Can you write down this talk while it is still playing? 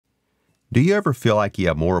Do you ever feel like you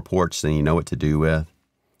have more reports than you know what to do with?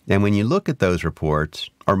 And when you look at those reports,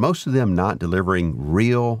 are most of them not delivering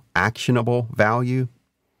real, actionable value?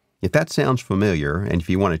 If that sounds familiar, and if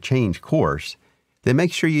you want to change course, then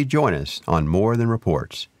make sure you join us on More Than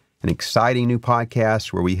Reports, an exciting new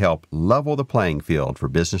podcast where we help level the playing field for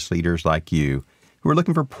business leaders like you who are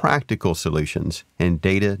looking for practical solutions and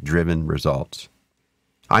data-driven results.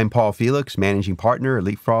 I'm Paul Felix, Managing Partner at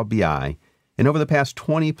Leapfrog BI, and over the past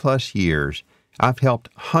 20-plus years, I've helped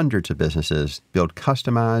hundreds of businesses build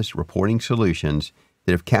customized reporting solutions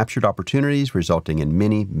that have captured opportunities resulting in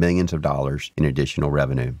many millions of dollars in additional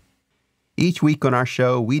revenue. Each week on our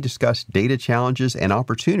show, we discuss data challenges and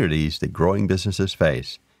opportunities that growing businesses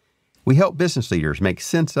face. We help business leaders make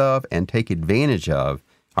sense of and take advantage of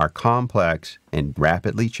our complex and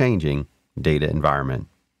rapidly changing data environment.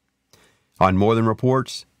 On More Than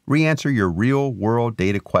Reports, we answer your real-world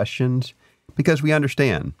data questions because we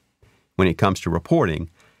understand when it comes to reporting,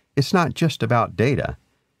 it's not just about data.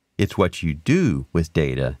 It's what you do with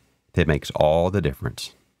data that makes all the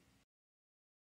difference.